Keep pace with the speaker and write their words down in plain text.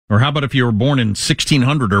Or how about if you were born in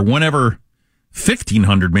 1600 or whenever,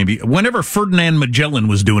 1500 maybe, whenever Ferdinand Magellan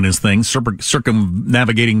was doing his thing,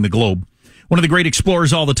 circumnavigating the globe. One of the great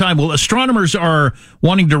explorers all the time. Well, astronomers are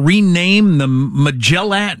wanting to rename the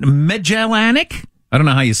Magellanic? I don't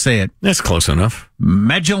know how you say it. That's close enough.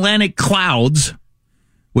 Magellanic Clouds,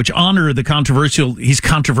 which honor the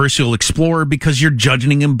controversial explorer because you're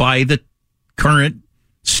judging him by the current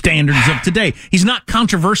standards of today. He's not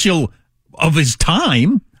controversial of his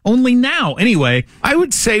time, only now. Anyway. I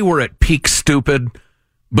would say we're at peak stupid,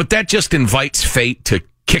 but that just invites fate to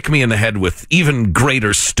kick me in the head with even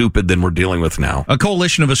greater stupid than we're dealing with now. A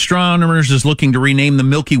coalition of astronomers is looking to rename the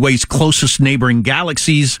Milky Way's closest neighboring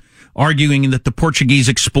galaxies, arguing that the Portuguese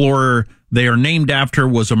explorer they are named after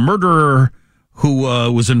was a murderer who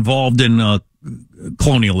was involved in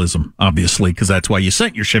colonialism, obviously, because that's why you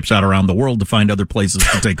sent your ships out around the world to find other places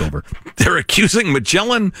to take over. They're accusing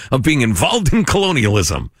Magellan of being involved in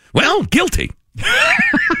colonialism. Well, guilty.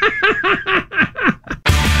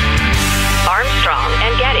 Armstrong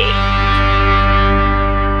and Getty.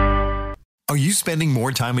 Are you spending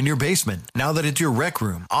more time in your basement now that it's your rec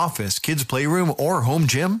room, office, kids' playroom, or home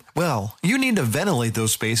gym? Well, you need to ventilate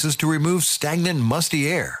those spaces to remove stagnant,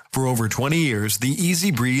 musty air. For over 20 years, the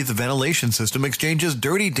Easy Breathe ventilation system exchanges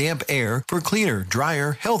dirty, damp air for cleaner,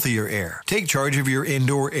 drier, healthier air. Take charge of your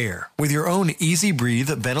indoor air with your own Easy Breathe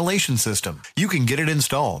ventilation system. You can get it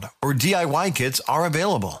installed, or DIY kits are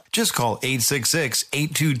available. Just call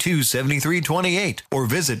 866-822-7328 or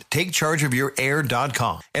visit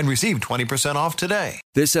takechargeofyourair.com and receive 20% off today.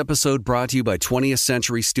 This episode brought to you by 20th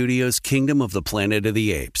Century Studios' Kingdom of the Planet of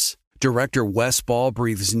the Apes. Director Wes Ball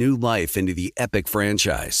breathes new life into the epic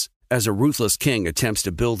franchise. As a ruthless king attempts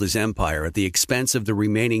to build his empire at the expense of the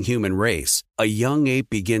remaining human race, a young ape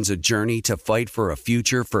begins a journey to fight for a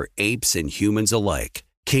future for apes and humans alike.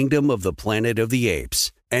 Kingdom of the Planet of the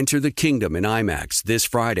Apes. Enter the kingdom in IMAX this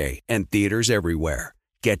Friday and theaters everywhere.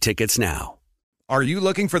 Get tickets now. Are you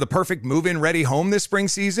looking for the perfect move-in ready home this spring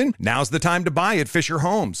season? Now's the time to buy at Fisher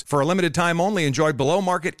Homes. For a limited time only, enjoy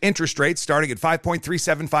below-market interest rates starting at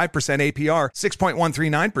 5.375% APR,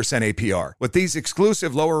 6.139% APR. With these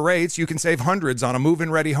exclusive lower rates, you can save hundreds on a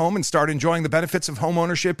move-in ready home and start enjoying the benefits of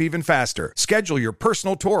homeownership even faster. Schedule your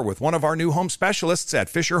personal tour with one of our new home specialists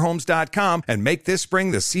at FisherHomes.com and make this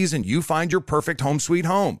spring the season you find your perfect home sweet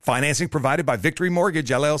home. Financing provided by Victory Mortgage,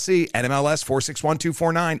 LLC, NMLS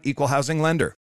 461249, Equal Housing Lender.